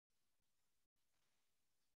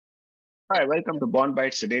Hi, welcome to Bond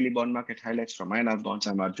Bytes, the daily bond market highlights from MIAL bonds.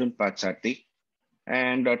 I'm Arjun Patsati.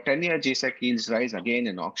 And 10-year gsec yields rise again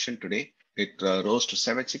in auction today. It rose to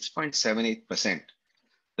 6.78%.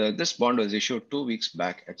 This bond was issued 2 weeks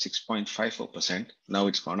back at 6.54%. Now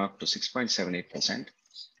it's gone up to 6.78%.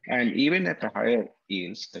 And even at the higher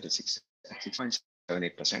yields, that is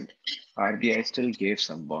 6.78%, RBI still gave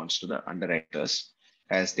some bonds to the underwriters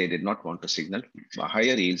as they did not want to signal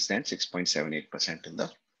higher yields than 6.78% in the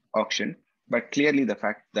auction. But clearly, the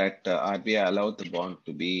fact that RBI allowed the bond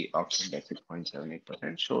to be auctioned at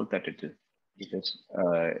 6.78% shows that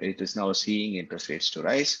it is now seeing interest rates to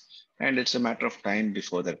rise, and it's a matter of time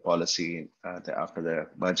before their policy after the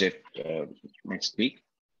budget next week,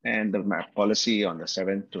 and the policy on the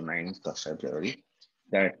 7th to 9th of February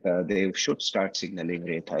that they should start signaling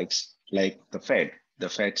rate hikes like the Fed. The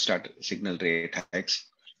Fed started signal rate hikes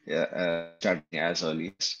starting as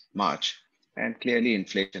early as March. And clearly,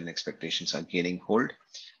 inflation expectations are gaining hold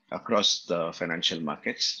across the financial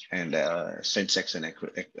markets, and Sensex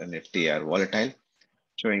and Nifty are volatile,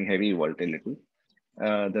 showing heavy volatility.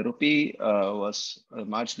 The rupee was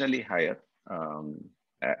marginally higher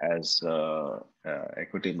as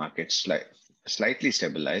equity markets slightly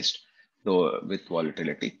stabilized, though with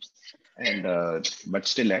volatility, and but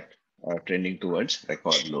still at trending towards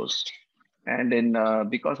record lows. And in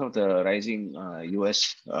because of the rising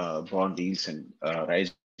U.S. Bond yields and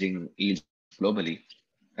rising yields globally,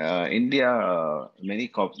 India, many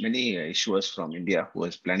issuers from India who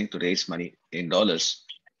was planning to raise money in dollars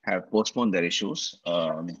have postponed their issues.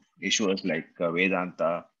 Issuers like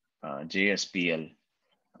Vedanta, JSPL,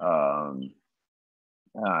 um,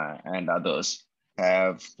 and others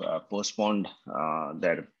have postponed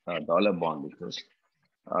their dollar bond issues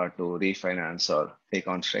to refinance or take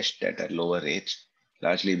on fresh debt at lower rates,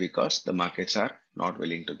 largely because the markets are not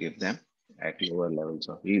willing to give them at lower levels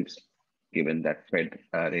of yields, given that Fed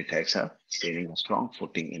rate hikes are gaining a strong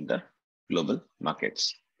footing in the global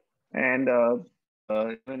markets. And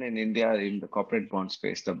even in India, in the corporate bond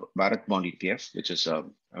space, the Bharat Bond ETF, which is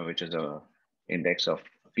a index of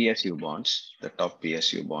PSU bonds, the top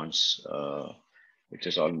PSU bonds, which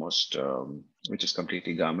is which is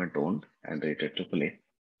completely government owned and rated AAA.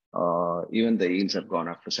 Even the yields have gone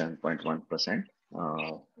up to 7.1%.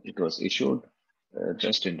 It was issued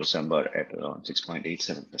just in December at around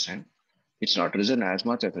 6.87%. It's not risen as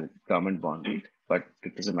much as a government bond rate, but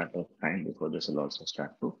it is a matter of time before this will also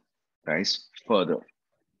start to rise further.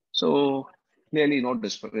 So clearly, no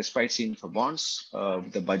respite seen for bonds.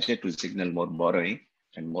 The budget will signal more borrowing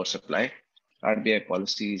and more supply. RBI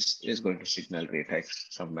policies is going to signal rate hikes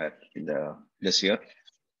somewhere in this year.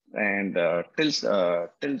 And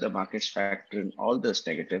till the markets factor in all this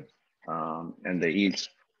negative and the yields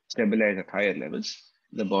stabilize at higher levels,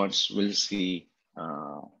 the bonds will see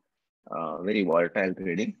very volatile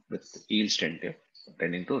trading with yields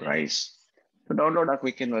tending to rise. So download our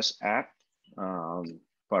Quick Invest app for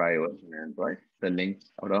iOS and Android. The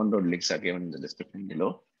download links are given in the description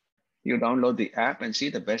below. You download the app and see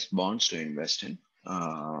the best bonds to invest in,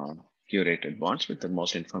 curated bonds with the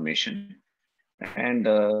most information. And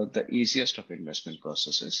the easiest of investment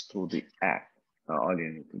processes through the app. All you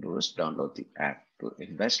need to do is download the app to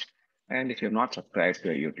invest. And if you're not subscribed to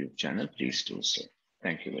our YouTube channel, please do so.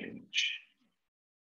 Thank you very much.